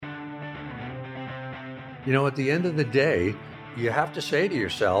At the end of the day, you have to say to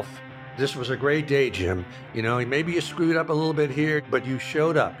yourself, this was a great day, Jim. Maybe you screwed up a little bit here, but you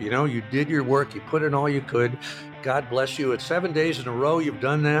showed up. You did your work, you put in all you could. God bless you. It's 7 days in a row you've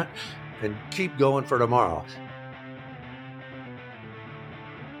done that, and keep going for tomorrow.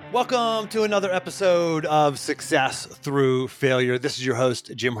 Welcome to another episode of Success Through Failure. This is your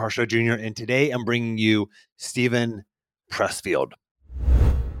host, Jim Harshaw Jr., and today I'm bringing you Stephen Pressfield.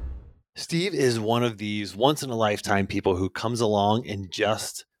 Steve is one of these once-in-a-lifetime people who comes along and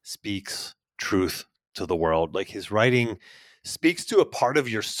just speaks truth to the world. Like, his writing speaks to a part of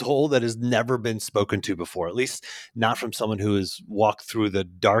your soul that has never been spoken to before, at least not from someone who has walked through the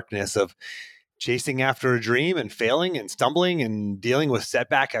darkness of chasing after a dream and failing and stumbling and dealing with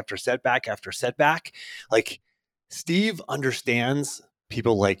setback after setback after setback. Like, Steve understands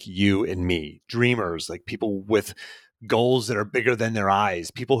people like you and me, dreamers, like people with goals that are bigger than their eyes,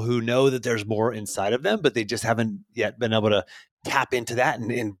 people who know that there's more inside of them, but they just haven't yet been able to tap into that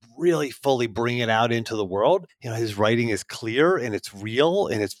and really fully bring it out into the world. His writing is clear and it's real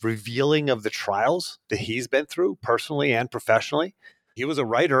and it's revealing of the trials that he's been through personally and professionally. He was a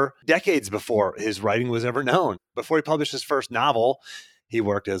writer decades before his writing was ever known. Before he published his first novel, he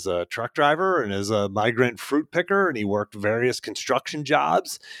worked as a truck driver and as a migrant fruit picker, and he worked various construction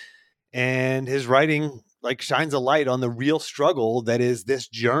jobs. And his writing shines a light on the real struggle that is this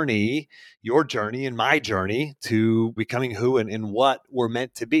journey, your journey and my journey to becoming who and what we're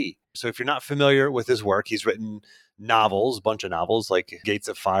meant to be. So if you're not familiar with his work, he's written novels, a bunch of novels, like Gates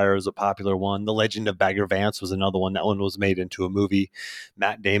of Fire is a popular one. The Legend of Bagger Vance was another one. That one was made into a movie.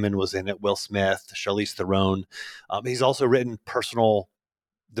 Matt Damon was in it, Will Smith, Charlize Theron. He's also written personal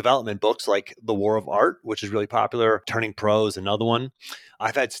development books like The War of Art, which is really popular. Turning Pro is another one.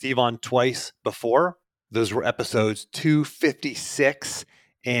 I've had Steve on twice before. Those were episodes 256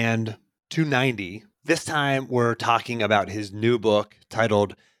 and 290. This time we're talking about his new book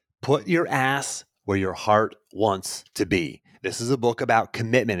titled Put Your Ass Where Your Heart Wants to Be. This is a book about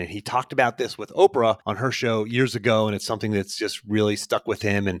commitment, and he talked about this with Oprah on her show years ago, and it's something that's just really stuck with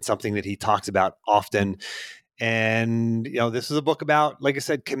him and something that he talks about often. And, this is a book about, like I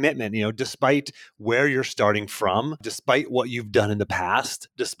said, commitment, despite where you're starting from, despite what you've done in the past,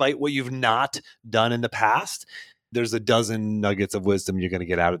 despite what you've not done in the past, there's a dozen nuggets of wisdom you're going to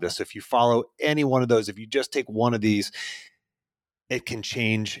get out of this. So if you follow any one of those, if you just take one of these, it can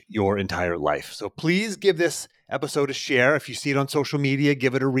change your entire life. So please give this episode a share. If you see it on social media,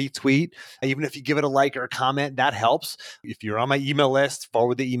 give it a retweet. Even if you give it a like or a comment, that helps. If you're on my email list,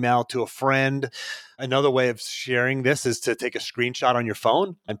 forward the email to a friend. Another way of sharing this is to take a screenshot on your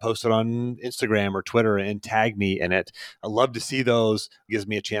phone and post it on Instagram or Twitter and tag me in it. I love to see those. It gives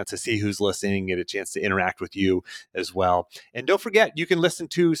me a chance to see who's listening, get a chance to interact with you as well. And don't forget, you can listen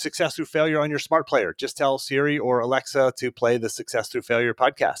to Success Through Failure on your smart player. Just tell Siri or Alexa to play the Success Through Failure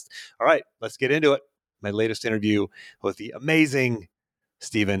podcast. All right, let's get into it. My latest interview with the amazing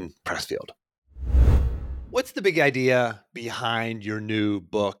Stephen Pressfield. What's the big idea behind your new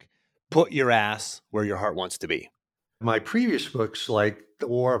book, Put Your Ass Where Your Heart Wants to Be? My previous books, like The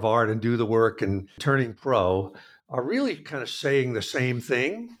War of Art and Do the Work and Turning Pro, are really kind of saying the same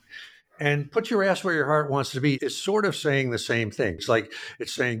thing. And Put Your Ass Where Your Heart Wants to Be is sort of saying the same thing.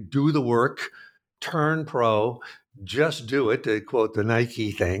 It's saying do the work, turn pro, just do it, to quote the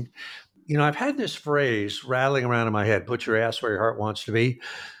Nike thing. I've had this phrase rattling around in my head, put your ass where your heart wants to be,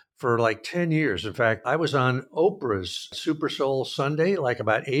 for like 10 years. In fact, I was on Oprah's Super Soul Sunday like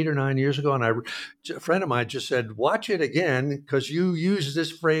about 8 or 9 years ago, and a friend of mine just said, watch it again because you used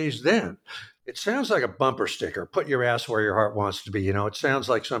this phrase then. It sounds like a bumper sticker, put your ass where your heart wants to be. It sounds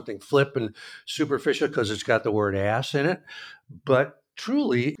like something flip and superficial because it's got the word ass in it. But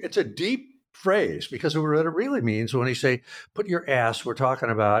truly, it's a deep phrase, because what it really means when you say put your ass, we're talking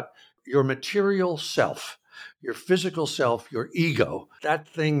about your material self, your physical self, your ego, that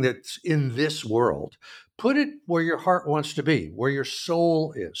thing that's in this world. Put it where your heart wants to be, where your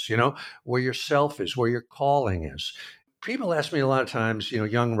soul is, where your self is, where your calling is. People ask me a lot of times,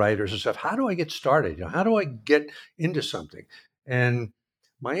 young writers and stuff, how do I get started? How do I get into something? And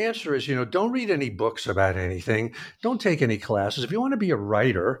my answer is, don't read any books about anything. Don't take any classes. If you want to be a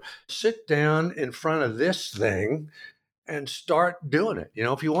writer, sit down in front of this thing and start doing it.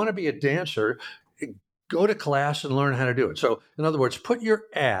 If you want to be a dancer, go to class and learn how to do it. So, in other words, put your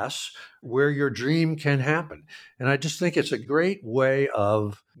ass where your dream can happen. And I just think it's a great way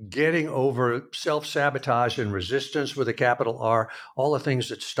of getting over self-sabotage and resistance with a capital R, all the things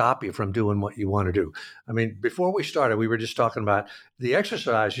that stop you from doing what you want to do. I mean, before we started, we were just talking about the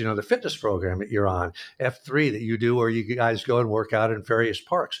exercise, the fitness program that you're on, F3 that you do, where you guys go and work out in various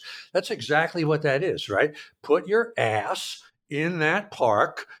parks. That's exactly what that is, right? Put your ass in that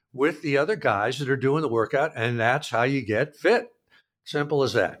park with the other guys that are doing the workout, and that's how you get fit. Simple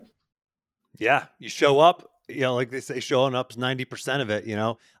as that. Yeah, you show up, like they say, showing up is 90% of it.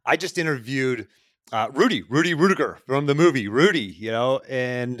 I just interviewed Rudy Rudiger from the movie Rudy,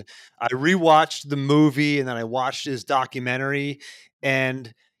 and I rewatched the movie and then I watched his documentary.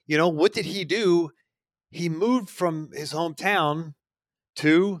 And, what did he do? He moved from his hometown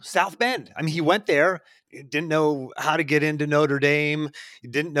to South Bend. I mean, he went there, didn't know how to get into Notre Dame, he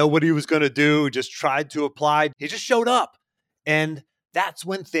didn't know what he was going to do, just tried to apply. He just showed up. And that's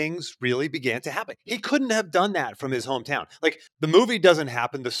when things really began to happen. He couldn't have done that from his hometown. Like, the movie doesn't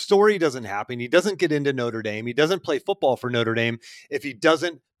happen, the story doesn't happen. He doesn't get into Notre Dame, he doesn't play football for Notre Dame if he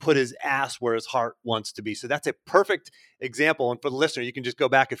doesn't put his ass where his heart wants to be. So that's a perfect example. And for the listener, you can just go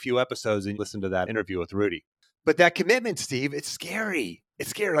back a few episodes and listen to that interview with Rudy. But that commitment, Steve, it's scary. It's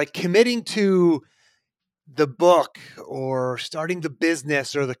scary. Like, committing to the book or starting the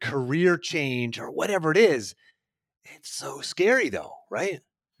business or the career change or whatever it is, it's so scary though, right?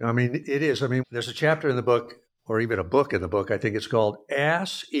 I mean, it is. I mean, there's a chapter in the book, or even a book in the book, I think it's called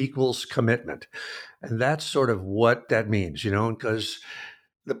Ass Equals Commitment. And that's sort of what that means, because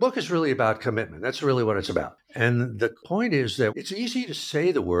the book is really about commitment. That's really what it's about. And the point is that it's easy to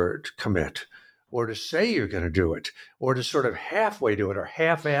say the word commit, or to say you're going to do it, or to sort of halfway do it or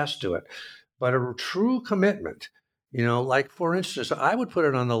half-ass do it. But a true commitment, like, for instance, I would put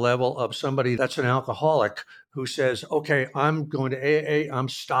it on the level of somebody that's an alcoholic who says, okay, I'm going to AA, I'm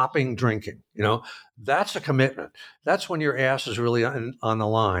stopping drinking. That's a commitment. That's when your ass is really on the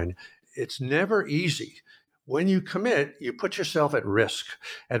line. It's never easy. When you commit, you put yourself at risk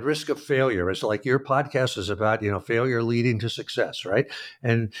of failure. It's like your podcast is about, failure leading to success, right?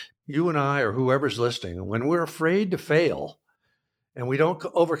 And you and I, or whoever's listening, when we're afraid to fail and we don't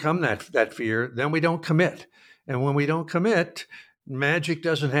overcome that fear, then we don't commit. And when we don't commit, magic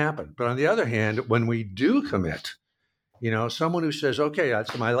doesn't happen. But on the other hand, when we do commit, someone who says, okay,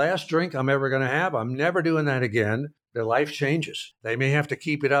 that's my last drink I'm ever going to have, I'm never doing that again, their life changes. They may have to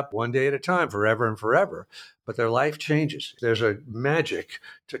keep it up one day at a time, forever and forever, but their life changes. There's a magic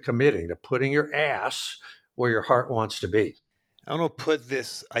to committing, to putting your ass where your heart wants to be. I want to put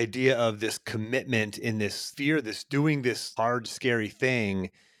this idea of this commitment in this fear, this doing this hard, scary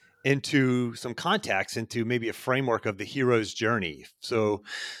thing into some context, into maybe a framework of the hero's journey. So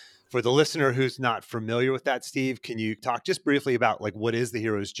for the listener who's not familiar with that, Steve, can you talk just briefly about, like, what is the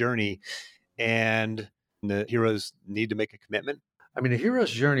hero's journey and the heroes need to make a commitment? I mean, the hero's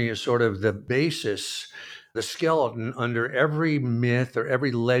journey is sort of the basis, the skeleton under every myth or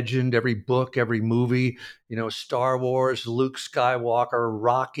every legend, every book, every movie, Star Wars, Luke Skywalker,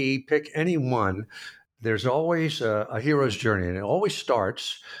 Rocky, pick any one. There's always a hero's journey, and it always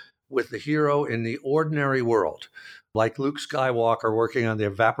starts with the hero in the ordinary world, like Luke Skywalker working on the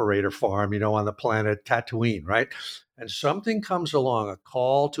evaporator farm, on the planet Tatooine, right? And something comes along, a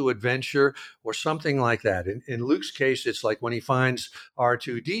call to adventure or something like that. In Luke's case, it's like when he finds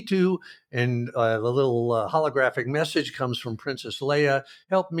R2-D2 and the little holographic message comes from Princess Leia,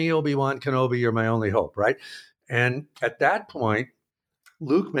 help me, Obi-Wan Kenobi, you're my only hope, right? And at that point,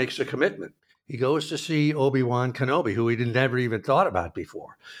 Luke makes a commitment. He goes to see Obi-Wan Kenobi, who he'd never even thought about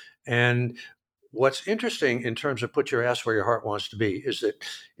before. And what's interesting in terms of put your ass where your heart wants to be is that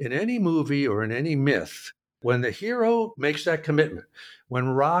in any movie or in any myth, when the hero makes that commitment, when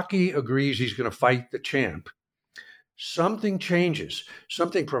Rocky agrees he's going to fight the champ, something changes,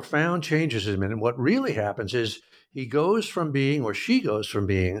 something profound changes in him. And what really happens is he goes from being, or she goes from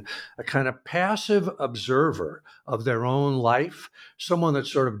being, a kind of passive observer of their own life, someone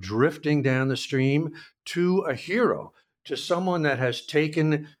that's sort of drifting down the stream, to a hero, to someone that has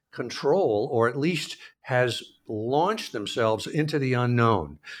taken control, or at least has launched themselves into the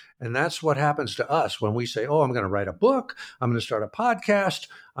unknown. And that's what happens to us when we say, oh, I'm going to write a book, I'm going to start a podcast,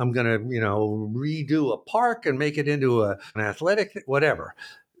 I'm going to, redo a park and make it into an athletic, whatever.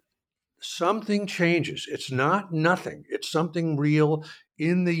 Something changes. It's not nothing. It's something real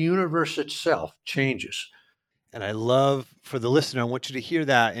in the universe itself changes. And I love, for the listener, I want you to hear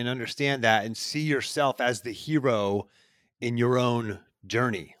that and understand that and see yourself as the hero in your own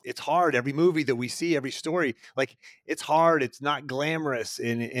journey. It's hard. Every movie that we see, every story, like it's hard. It's not glamorous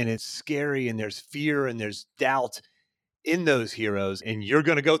and it's scary and there's fear and there's doubt in those heroes. And you're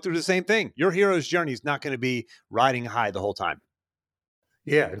going to go through the same thing. Your hero's journey is not going to be riding high the whole time.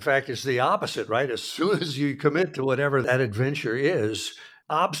 Yeah, in fact, it's the opposite, right? As soon as you commit to whatever that adventure is,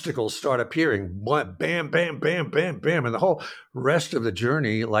 obstacles start appearing. Bam, bam, bam, bam, bam. And the whole rest of the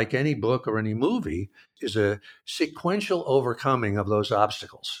journey, like any book or any movie, is a sequential overcoming of those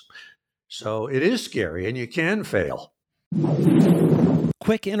obstacles. So it is scary and you can fail.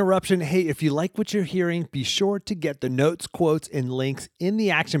 Quick interruption. Hey, if you like what you're hearing, be sure to get the notes, quotes, and links in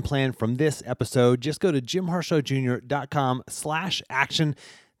the action plan from this episode. Just go to jimharshawjr.com/action.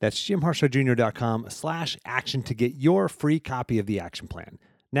 That's jimharshawjr.com/action to get your free copy of the action plan.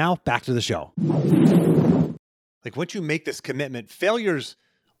 Now, back to the show. Like once you make this commitment, failures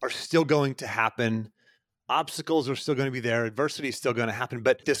are still going to happen. Obstacles are still going to be there. Adversity is still going to happen.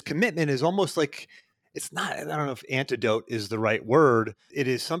 But this commitment is almost like, it's not, I don't know if antidote is the right word. It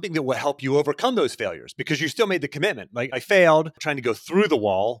is something that will help you overcome those failures because you still made the commitment. Like I failed trying to go through the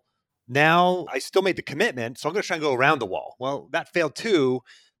wall. Now I still made the commitment. So I'm going to try and go around the wall. Well, that failed too,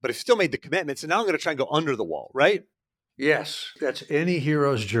 but I still made the commitment. So now I'm going to try and go under the wall, right? Yes, that's any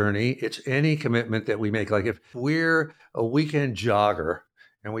hero's journey. It's any commitment that we make. Like if we're a weekend jogger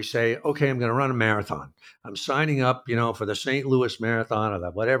and we say, okay, I'm going to run a marathon. I'm signing up, for the St. Louis Marathon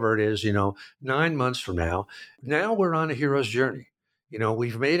or whatever it is, 9 months from now. Now we're on a hero's journey.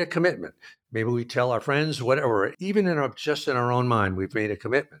 We've made a commitment. Maybe we tell our friends, whatever, even just in our own mind, we've made a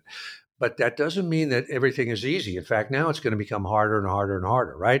commitment. But that doesn't mean that everything is easy. In fact, now it's going to become harder and harder and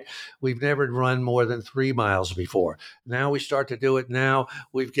harder, right? We've never run more than 3 miles before. Now we start to do it. Now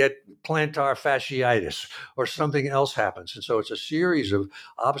we get plantar fasciitis or something else happens. And so it's a series of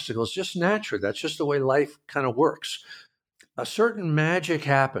obstacles, just natural. That's just the way life kind of works. A certain magic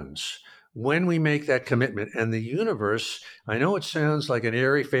happens when we make that commitment. And the universe, I know it sounds like an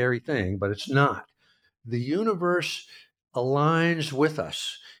airy-fairy thing, but it's not. The universe aligns with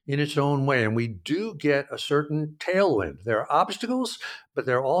us in its own way. And we do get a certain tailwind. There are obstacles, but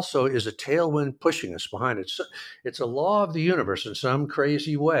there also is a tailwind pushing us behind it. So it's a law of the universe in some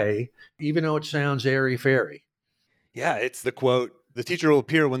crazy way, even though it sounds airy-fairy. Yeah, it's the quote, the teacher will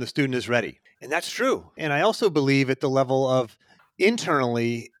appear when the student is ready. And that's true. And I also believe at the level of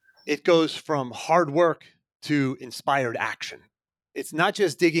internally, it goes from hard work to inspired action. It's not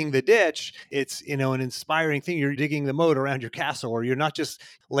just digging the ditch. It's, an inspiring thing. You're digging the moat around your castle, or you're not just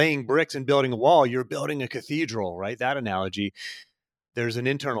laying bricks and building a wall. You're building a cathedral, right? That analogy. There's an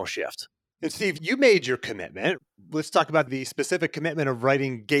internal shift. And Steve, you made your commitment. Let's talk about the specific commitment of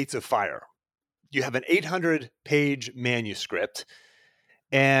writing Gates of Fire. You have an 800-page manuscript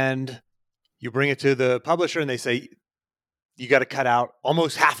and you bring it to the publisher and they say, you got to cut out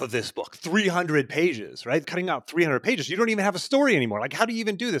almost half of this book, 300 pages, right? Cutting out 300 pages. You don't even have a story anymore. Like, how do you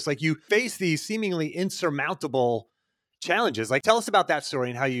even do this? Like, you face these seemingly insurmountable challenges. Like, tell us about that story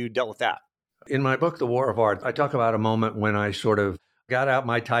and how you dealt with that. In my book, The War of Art, I talk about a moment when I sort of got out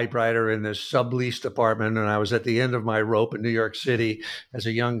my typewriter in this subleased apartment and I was at the end of my rope in New York City as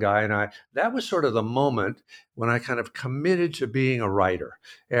a young guy. And that was sort of the moment when I kind of committed to being a writer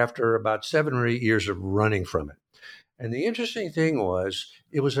after about 7 or 8 years of running from it. And the interesting thing was,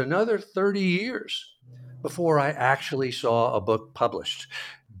 it was another 30 years before I actually saw a book published.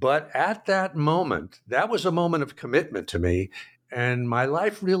 But at that moment, that was a moment of commitment to me. And my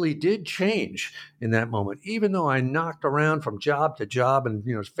life really did change in that moment, even though I knocked around from job to job and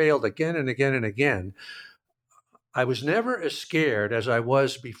failed again and again and again. I was never as scared as I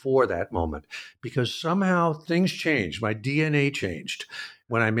was before that moment because somehow things changed. My DNA changed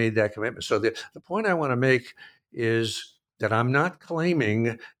when I made that commitment. So the point I want to make is that I'm not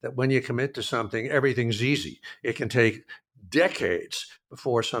claiming that when you commit to something, everything's easy. It can take decades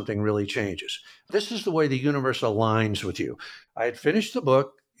before something really changes. This is the way the universe aligns with you. I had finished the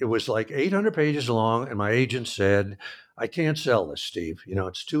book. It was like 800 pages long, and my agent said, I can't sell this, Steve.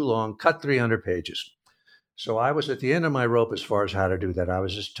 It's too long. Cut 300 pages. So I was at the end of my rope as far as how to do that. I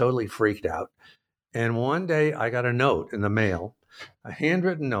was just totally freaked out. And one day I got a note in the mail, a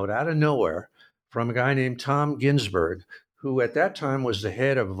handwritten note out of nowhere from a guy named Tom Ginsberg, who at that time was the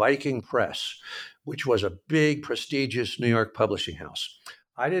head of Viking Press, which was a big, prestigious New York publishing house.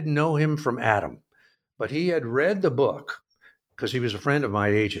 I didn't know him from Adam, but he had read the book because he was a friend of my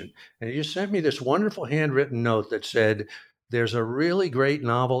agent. And he just sent me this wonderful handwritten note that said, there's a really great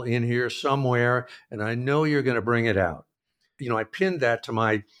novel in here somewhere, and I know you're going to bring it out. I pinned that to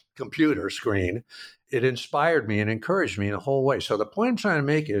my computer screen. It inspired me and encouraged me in a whole way. So the point I'm trying to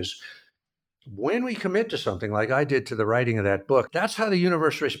make is, When we commit to something like I did to the writing of that book, that's how the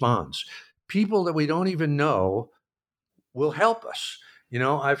universe responds. People that we don't even know will help us.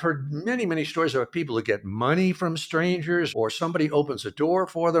 I've heard many, many stories about people who get money from strangers, or somebody opens a door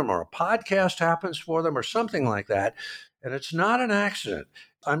for them, or a podcast happens for them, or something like that. And it's not an accident.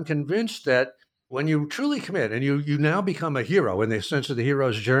 I'm convinced that when you truly commit and you now become a hero in the sense of the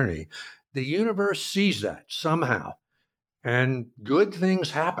hero's journey, the universe sees that somehow, and good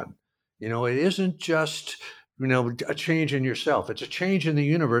things happen. It isn't just, a change in yourself, it's a change in the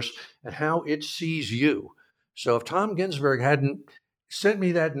universe and how it sees you. So if Tom Ginsburg hadn't sent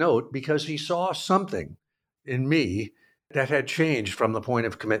me that note because he saw something in me that had changed from the point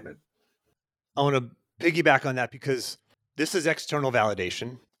of commitment. I want to piggyback on that because this is external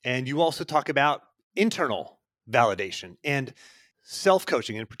validation. And you also talk about internal validation and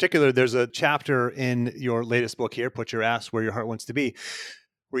self-coaching. In particular, there's a chapter in your latest book here, Put Your Ass Where Your Heart Wants to Be,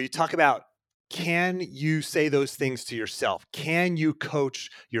 where you talk about, can you say those things to yourself? Can you coach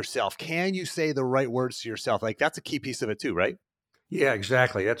yourself? Can you say the right words to yourself? Like, that's a key piece of it too, right? Yeah,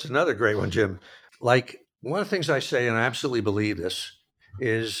 exactly. That's another great one, Jim. Like, one of the things I say, and I absolutely believe this,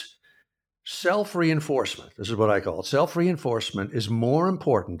 is self-reinforcement. This is what I call it. Self-reinforcement is more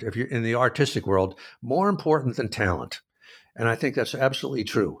important, if you're in the artistic world, more important than talent. And I think that's absolutely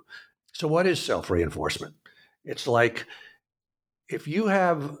true. So what is self-reinforcement? It's like if you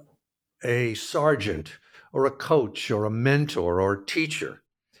have a sergeant or a coach or a mentor or a teacher,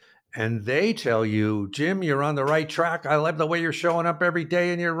 and they tell you, Jim, you're on the right track. I love the way you're showing up every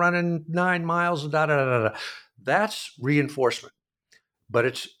day and you're running 9 miles, da da da da. That's reinforcement, but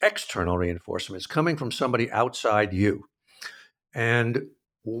it's external reinforcement. It's coming from somebody outside you. And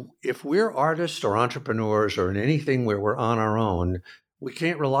if we're artists or entrepreneurs or in anything where we're on our own, we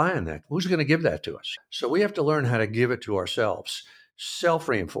can't rely on that. Who's going to give that to us? So we have to learn how to give it to ourselves.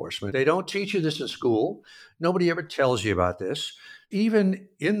 Self-reinforcement. They don't teach you this in school. Nobody ever tells you about this. Even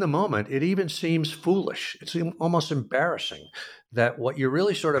in the moment, it even seems foolish. It's almost embarrassing that what you're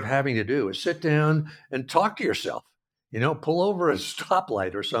really sort of having to do is sit down and talk to yourself, pull over a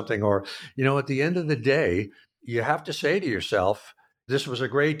stoplight or something, or, at the end of the day, you have to say to yourself, this was a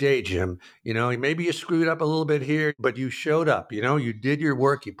great day, Jim. Maybe you screwed up a little bit here, but you showed up. You did your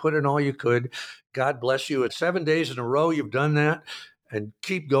work. You put in all you could. God bless you. It's 7 days in a row you've done that, and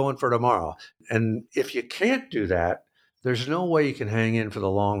keep going for tomorrow. And if you can't do that, there's no way you can hang in for the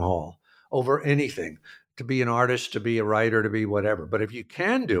long haul over anything, to be an artist, to be a writer, to be whatever. But if you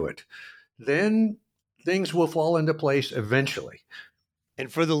can do it, then things will fall into place eventually.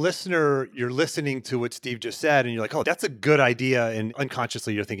 And for the listener, you're listening to what Steve just said, and you're like, oh, that's a good idea. And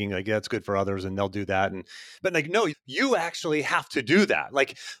unconsciously, you're thinking, like, yeah, that's good for others and they'll do that. But like, no, you actually have to do that.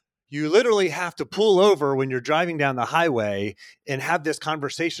 Like, you literally have to pull over when you're driving down the highway and have this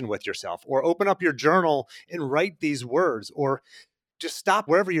conversation with yourself, or open up your journal and write these words, or just stop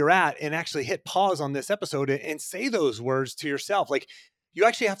wherever you're at and actually hit pause on this episode and say those words to yourself. Like, you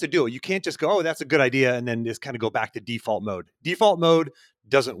actually have to do it. You can't just go, oh, that's a good idea, and then just kind of go back to default mode. Default mode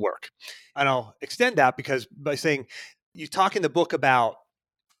doesn't work. And I'll extend that because by saying, you talk in the book about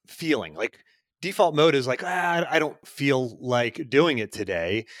feeling. Like, default mode is like, I don't feel like doing it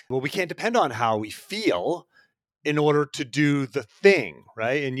today. Well, we can't depend on how we feel in order to do the thing,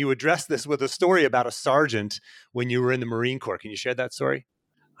 right? And you address this with a story about a sergeant when you were in the Marine Corps. Can you share that story?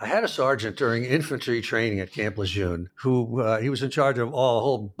 I had a sergeant during infantry training at Camp Lejeune who he was in charge of a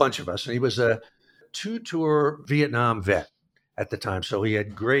whole bunch of us. And he was a 2-tour Vietnam vet at the time. So he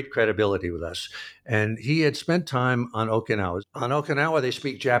had great credibility with us. And he had spent time on Okinawa. On Okinawa, they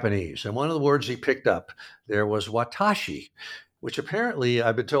speak Japanese. And one of the words he picked up there was watashi, which apparently,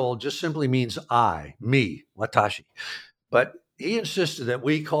 I've been told, just simply means I, me, watashi. But he insisted that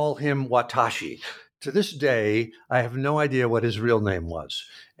we call him Watashi. To this day, I have no idea what his real name was.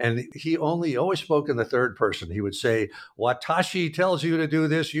 And he always spoke in the third person. He would say, Watashi tells you to do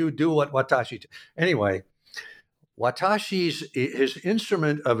this, you do what Watashi. Anyway, his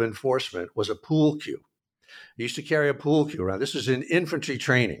instrument of enforcement was a pool cue. He used to carry a pool cue around. This is in infantry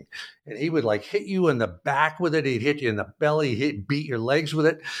training. And he would like hit you in the back with it. He'd hit you in the belly. He'd beat your legs with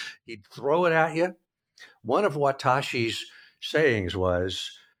it. He'd throw it at you. One of Watashi's sayings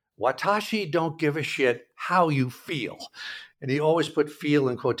was, Watashi don't give a shit how you feel. And he always put feel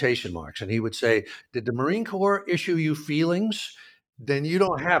in quotation marks. And he would say, did the Marine Corps issue you feelings? Then you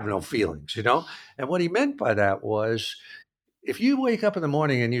don't have no feelings, And what he meant by that was, if you wake up in the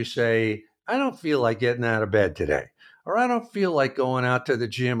morning and you say, I don't feel like getting out of bed today, or I don't feel like going out to the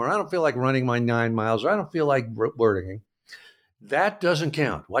gym, or I don't feel like running my 9 miles, or I don't feel like working, That doesn't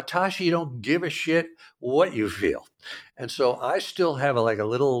count. Watashi don't give a shit what you feel. And so I still have like a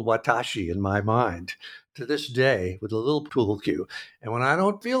little watashi in my mind to this day with a little pool cue. And when I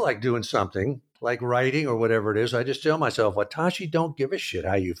don't feel like doing something like writing or whatever it is, I just tell myself, watashi don't give a shit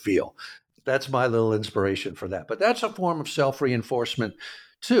how you feel. That's my little inspiration for that. But that's a form of self reinforcement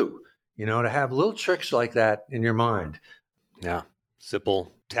too, to have little tricks like that in your mind. Yeah.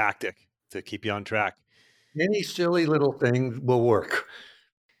 Simple tactic to keep you on track. Any silly little thing will work.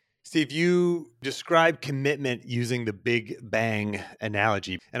 Steve, you describe commitment using the Big Bang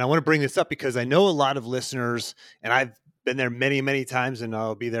analogy. And I want to bring this up because I know a lot of listeners, and I've been there many, many times, and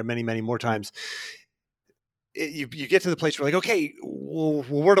I'll be there many, many more times. You get to the place where you're like, okay, well,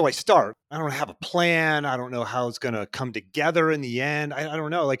 where do I start? I don't have a plan. I don't know how it's going to come together in the end. I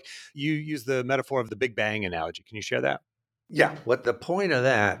don't know. Like, you use the metaphor of the Big Bang analogy. Can you share that? Yeah. What the point of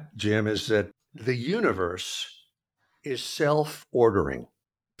that, Jim, is that the universe is self ordering.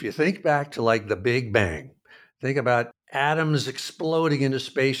 If you think back to like the Big Bang, think about atoms exploding into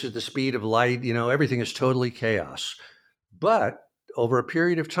space at the speed of light, everything is totally chaos. But over a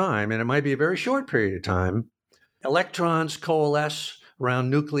period of time, and it might be a very short period of time, electrons coalesce around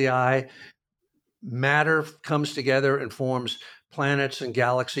nuclei, matter comes together and forms planets and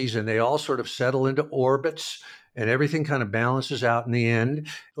galaxies, and they all sort of settle into orbits, and everything kind of balances out in the end.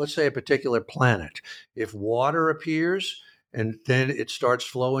 Let's say a particular planet. If water appears, and then it starts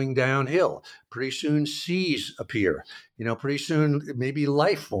flowing downhill. Pretty soon seas appear. Pretty soon maybe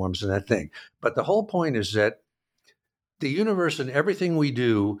life forms in that thing. But the whole point is that the universe and everything we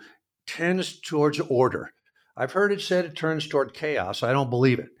do tends towards order. I've heard it said it turns toward chaos. I don't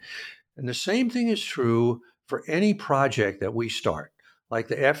believe it. And the same thing is true for any project that we start, like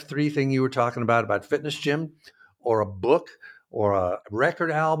the F3 thing you were talking about fitness gym, or a book, or a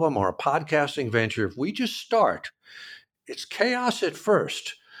record album, or a podcasting venture. If we just start, it's chaos at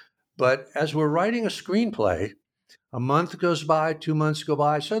first. But as we're writing a screenplay, a month goes by, 2 months go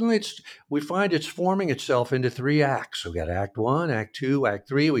by. Suddenly, we find it's forming itself into 3 acts. We got Act 1, Act 2, Act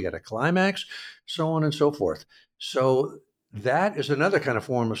 3. We got a climax, so on and so forth. So that is another kind of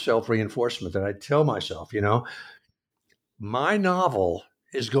form of self-reinforcement that I tell myself. My novel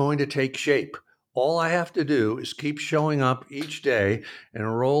is going to take shape. All I have to do is keep showing up each day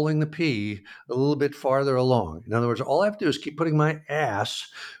and rolling the P a little bit farther along. In other words, all I have to do is keep putting my ass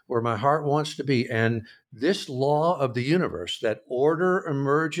where my heart wants to be. And this law of the universe, that order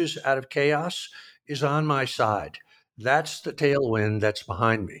emerges out of chaos, is on my side. That's the tailwind that's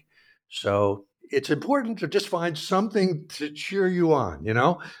behind me. So it's important to just find something to cheer you on,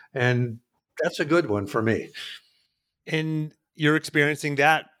 and that's a good one for me. And you're experiencing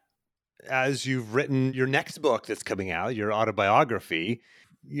that as you've written your next book that's coming out, your autobiography.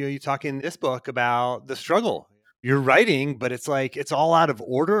 You talk in this book about the struggle you're writing, but it's like it's all out of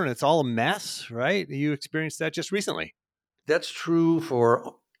order and it's all a mess, right? You experienced that just recently. That's true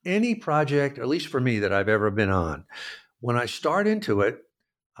for any project, at least for me, that I've ever been on. When I start into it,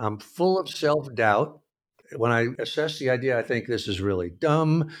 I'm full of self doubt. When I assess the idea, I think this is really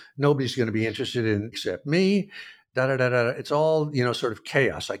dumb. Nobody's going to be interested in except me. Da, da, da, da. It's all, sort of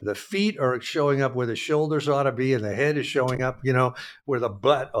chaos. Like the feet are showing up where the shoulders ought to be, and the head is showing up, where the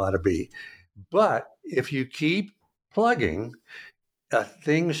butt ought to be. But if you keep plugging,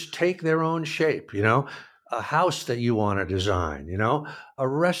 things take their own shape, a house that you want to design, a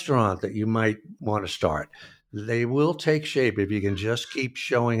restaurant that you might want to start. They will take shape if you can just keep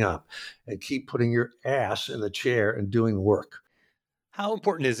showing up and keep putting your ass in the chair and doing work. How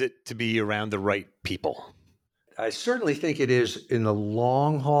important is it to be around the right people? I certainly think it is in the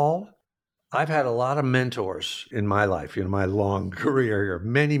long haul. I've had a lot of mentors in my life, my long career here,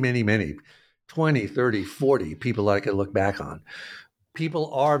 many, many, many, 20, 30, 40 people I could look back on.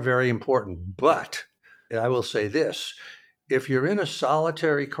 People are very important, but I will say this, if you're in a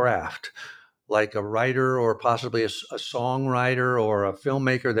solitary craft, like a writer or possibly a songwriter or a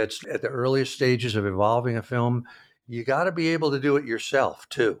filmmaker that's at the earliest stages of evolving a film, you got to be able to do it yourself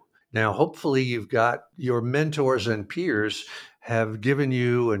too. Now, hopefully you've got your mentors and peers have given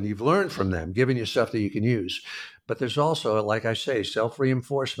you, and you've learned from them, given you stuff that you can use. But there's also, like I say,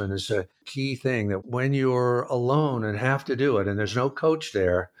 self-reinforcement is a key thing that when you're alone and have to do it, and there's no coach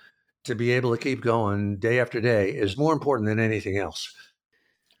there, to be able to keep going day after day is more important than anything else.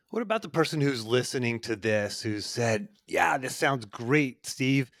 What about the person who's listening to this who said, yeah, this sounds great,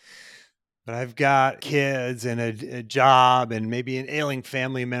 Steve, but I've got kids and a job and maybe an ailing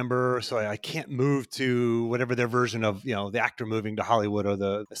family member, so I can't move to whatever their version of, the actor moving to Hollywood or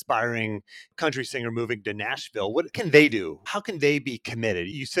the aspiring country singer moving to Nashville. What can they do? How can they be committed?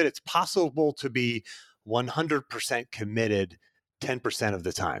 You said it's possible to be 100% committed 10% of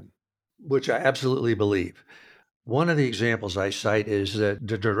the time. Which I absolutely believe. One of the examples I cite is that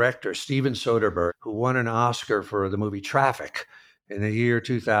the director, Steven Soderbergh, who won an Oscar for the movie Traffic in the year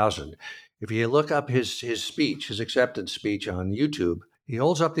 2000. If you look up his speech, his acceptance speech on YouTube, he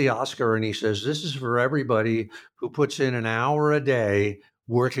holds up the Oscar and he says, "This is for everybody who puts in an hour a day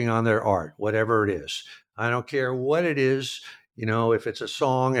working on their art, whatever it is. I don't care what it is, if it's a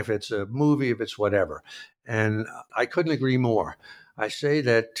song, if it's a movie, if it's whatever." And I couldn't agree more. I say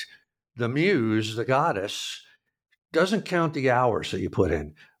that the muse, the goddess, doesn't count the hours that you put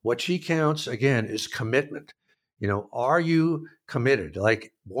in. What she counts, again, is commitment. Are you committed?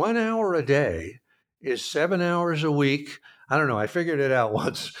 Like 1 hour a day is 7 hours a week. I don't know. I figured it out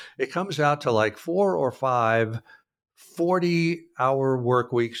once. It comes out to like 4 or 5 40-hour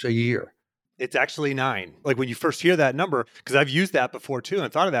work weeks a year. It's actually 9. Like when you first hear that number, because I've used that before too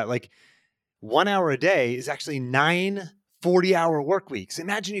and thought of that, like 1 hour a day is actually 9 40-hour work weeks.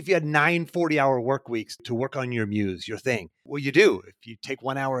 Imagine if you had 9 40-hour work weeks to work on your muse, your thing. What you do if you take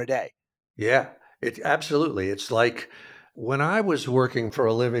 1 hour a day. Yeah, absolutely. It's like when I was working for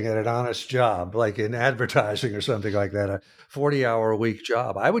a living at an honest job, like in advertising or something like that, a 40-hour a week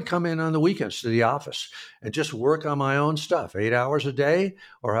job, I would come in on the weekends to the office and just work on my own stuff, 8 hours a day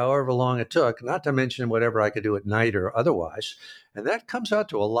or however long it took, not to mention whatever I could do at night or otherwise. And that comes out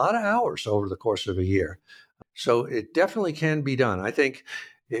to a lot of hours over the course of a year. So it definitely can be done. I think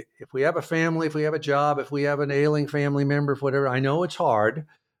if we have a family, if we have a job, if we have an ailing family member, if whatever, I know it's hard,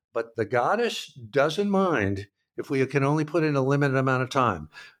 but the goddess doesn't mind if we can only put in a limited amount of time.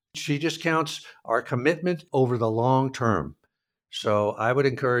 She just counts our commitment over the long term. So I would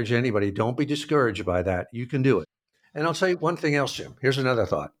encourage anybody, don't be discouraged by that. You can do it. And I'll tell you one thing else, Jim. Here's another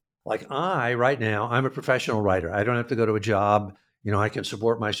thought. Like right now, I'm a professional writer. I don't have to go to a job. I can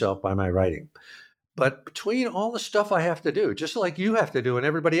support myself by my writing. But between all the stuff I have to do, just like you have to do and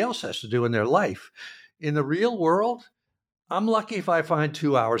everybody else has to do in their life, in the real world, I'm lucky if I find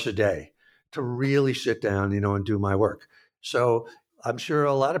 2 hours a day to really sit down, and do my work. So I'm sure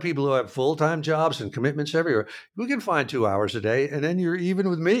a lot of people who have full-time jobs and commitments everywhere, we can find 2 hours a day. And then you're even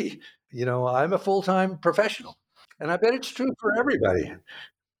with me. I'm a full-time professional. And I bet it's true for everybody.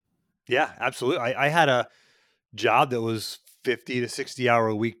 Yeah, absolutely. I had a job that was 50 to 60 hour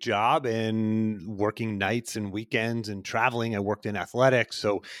a week job and working nights and weekends and traveling. I worked in athletics.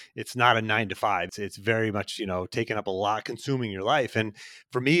 So it's not a 9 to 5. It's very much, taking up a lot, consuming your life. And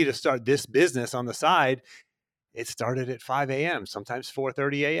for me to start this business on the side, it started at 5 a.m., sometimes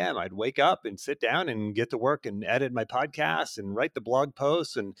 4:30 a.m. I'd wake up and sit down and get to work and edit my podcast and write the blog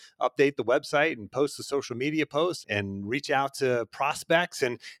posts and update the website and post the social media posts and reach out to prospects.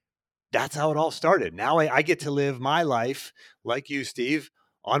 And that's how it all started. Now I get to live my life like you, Steve,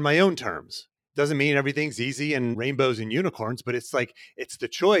 on my own terms. Doesn't mean everything's easy and rainbows and unicorns, but it's like, it's the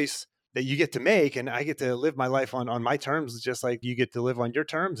choice that you get to make. And I get to live my life on my terms, just like you get to live on your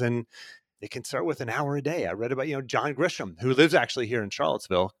terms. And it can start with an hour a day. I read about, John Grisham, who lives actually here in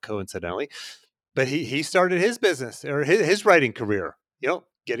Charlottesville, coincidentally, but he started his business or his writing career,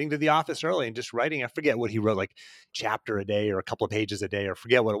 getting to the office early and just writing. I forget what he wrote, like chapter a day or a couple of pages a day, or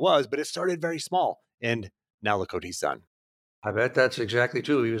forget what it was, but it started very small. And now look what he's done. I bet that's exactly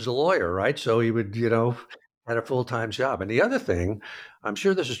true. He was a lawyer, right? So he would, had a full-time job. And the other thing, I'm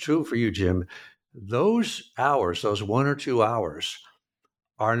sure this is true for you, Jim, those hours, those 1 or 2 hours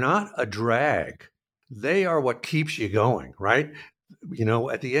are not a drag. They are what keeps you going, right?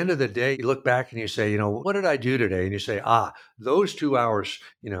 At the end of the day, you look back and you say, what did I do today? And you say, those 2 hours,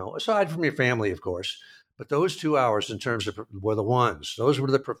 aside from your family, of course, but those 2 hours in terms of were the ones, those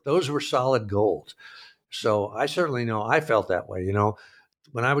were solid gold. So I certainly know I felt that way.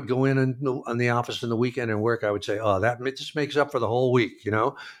 When I would go in on the office in the weekend and work, I would say, that just makes up for the whole week.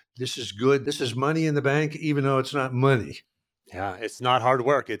 This is good. This is money in the bank, even though it's not money. Yeah, it's not hard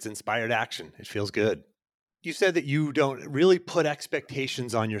work. It's inspired action. It feels good. You said that you don't really put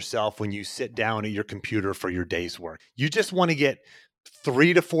expectations on yourself when you sit down at your computer for your day's work. You just want to get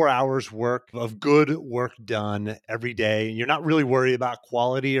 3 to 4 hours work of good work done every day. And you're not really worried about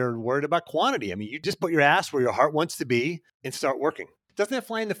quality or worried about quantity. I mean, you just put your ass where your heart wants to be and start working. Doesn't that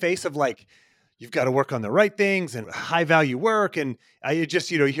fly in the face of like, you've got to work on the right things and high value work? And you just,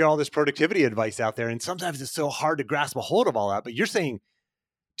 you hear all this productivity advice out there. And sometimes it's so hard to grasp a hold of all that. But you're saying,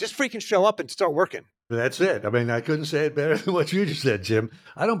 just freaking show up and start working. That's it. I mean, I couldn't say it better than what you just said, Jim.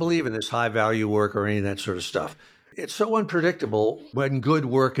 I don't believe in this high value work or any of that sort of stuff. It's so unpredictable when good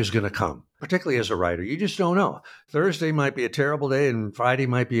work is going to come, particularly as a writer. You just don't know. Thursday might be a terrible day and Friday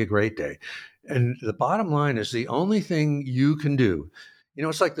might be a great day. And the bottom line is the only thing you can do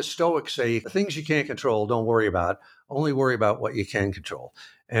It's like the Stoics say, the things you can't control, don't worry about. Only worry about what you can control.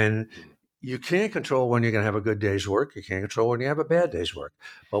 And you can't control when you're going to have a good day's work. You can't control when you have a bad day's work.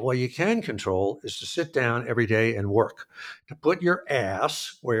 But what you can control is to sit down every day and work, to put your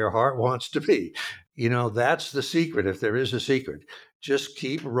ass where your heart wants to be. That's the secret, if there is a secret. Just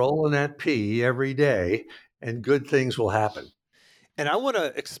keep rolling that P every day and good things will happen. And I want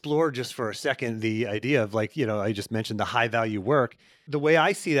to explore just for a second the idea of I just mentioned the high value work. The way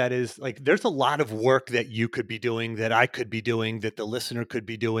I see that is there's a lot of work that you could be doing, that I could be doing, that the listener could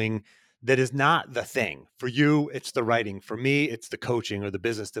be doing, that is not the thing. For you, it's the writing. For me, it's the coaching or the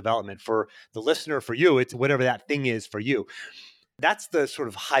business development. For the listener, for you, it's whatever that thing is for you. That's the sort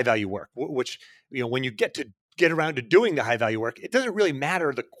of high value work, which, when you get around to doing the high value work, it doesn't really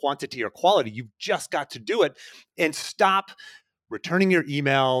matter the quantity or quality. You've just got to do it and stop returning your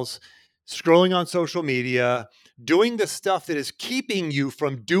emails, scrolling on social media, doing the stuff that is keeping you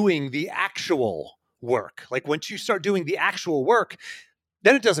from doing the actual work. Like once you start doing the actual work,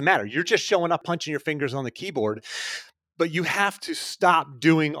 then it doesn't matter. You're just showing up, punching your fingers on the keyboard, but you have to stop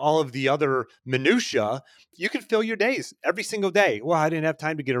doing all of the other minutia. You can fill your days every single day. Well, I didn't have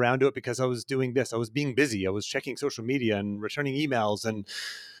time to get around to it because I was doing this. I was being busy. I was checking social media and returning emails and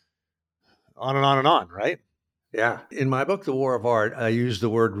on and on and on, right? Yeah. In my book, The War of Art, I use the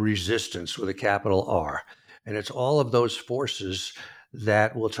word resistance with a capital R. And it's all of those forces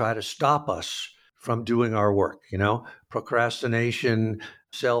that will try to stop us from doing our work, procrastination,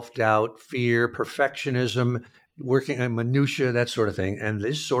 self-doubt, fear, perfectionism, working on minutia, that sort of thing. And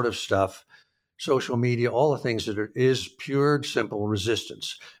this sort of stuff, social media, all the things is pure, simple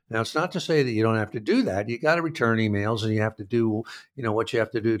resistance. Now, it's not to say that you don't have to do that. You got to return emails and you have to do, what you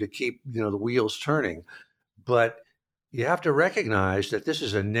have to do to keep, the wheels turning. But you have to recognize that this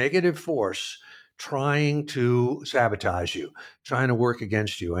is a negative force trying to sabotage you, trying to work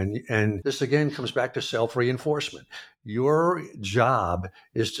against you. And this again comes back to self-reinforcement. Your job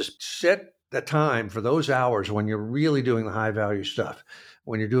is to set the time for those hours when you're really doing the high value stuff,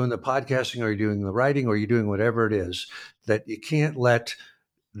 when you're doing the podcasting or you're doing the writing or you're doing whatever it is, that you can't let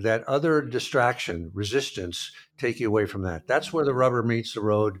that other distraction, resistance, take you away from that. That's where the rubber meets the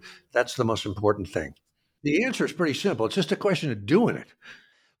road. That's the most important thing. The answer is pretty simple. It's just a question of doing it.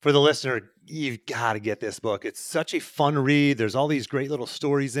 For the listener, you've got to get this book. It's such a fun read. There's all these great little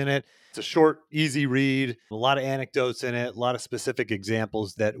stories in it. It's a short, easy read, a lot of anecdotes in it, a lot of specific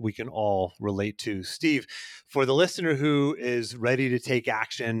examples that we can all relate to. Steve, for the listener who is ready to take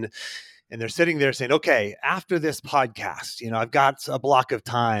action and they're sitting there saying, okay, after this podcast, I've got a block of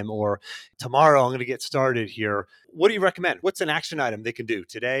time, or tomorrow I'm going to get started here. What do you recommend? What's an action item they can do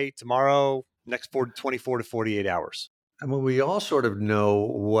today, tomorrow, next 24 to 48 hours? I mean, we all sort of know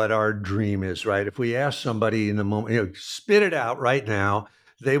what our dream is, right? If we ask somebody in the moment, spit it out right now,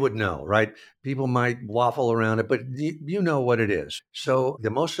 they would know, right? People might waffle around it, but you know what it is. So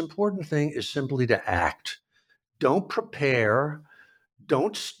the most important thing is simply to act. Don't prepare,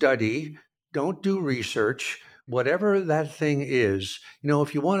 don't study, don't do research, whatever that thing is.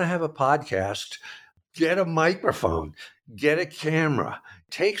 If you want to have a podcast, get a microphone, get a camera,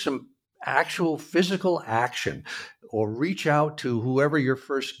 take some actual physical action, or reach out to whoever your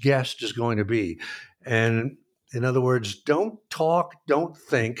first guest is going to be. And in other words, don't talk, don't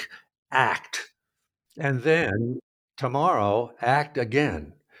think, act. And then tomorrow, act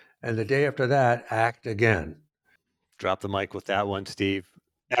again. And the day after that, act again. Drop the mic with that one, Steve.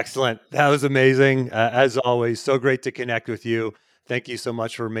 Excellent. That was amazing. As always, so great to connect with you. Thank you so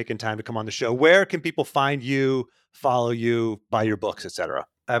much for making time to come on the show. Where can people find you, follow you, buy your books, etc.?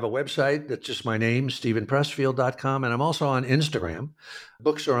 I have a website that's just my name, StephenPressfield.com, and I'm also on Instagram.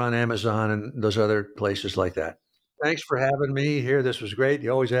 Books are on Amazon and those other places like that. Thanks for having me here. This was great.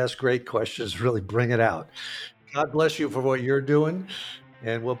 You always ask great questions, really bring it out. God bless you for what you're doing,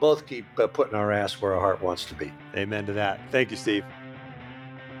 and we'll both keep putting our ass where our heart wants to be. Amen to that. Thank you, Steve.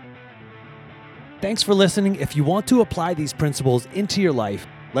 Thanks for listening. If you want to apply these principles into your life,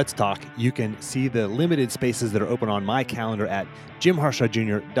 let's talk. You can see the limited spaces that are open on my calendar at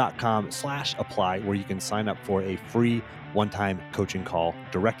jimharshawjr.com/apply, where you can sign up for a free one-time coaching call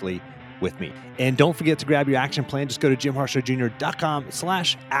directly with me. And don't forget to grab your action plan. Just go to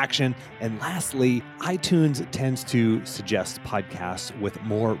jimharshawjr.com/action. And lastly, iTunes tends to suggest podcasts with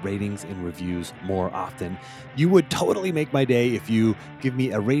more ratings and reviews more often. You would totally make my day if you give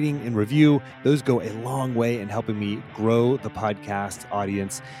me a rating and review. Those go a long way in helping me grow the podcast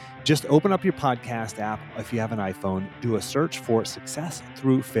audience. Just open up your podcast app if you have an iPhone, do a search for Success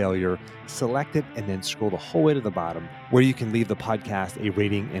Through Failure, select it, and then scroll the whole way to the bottom where you can leave the podcast a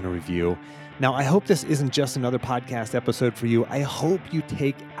rating and a review. you. Now, I hope this isn't just another podcast episode for you. I hope you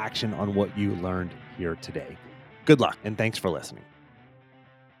take action on what you learned here today. Good luck, and thanks for listening.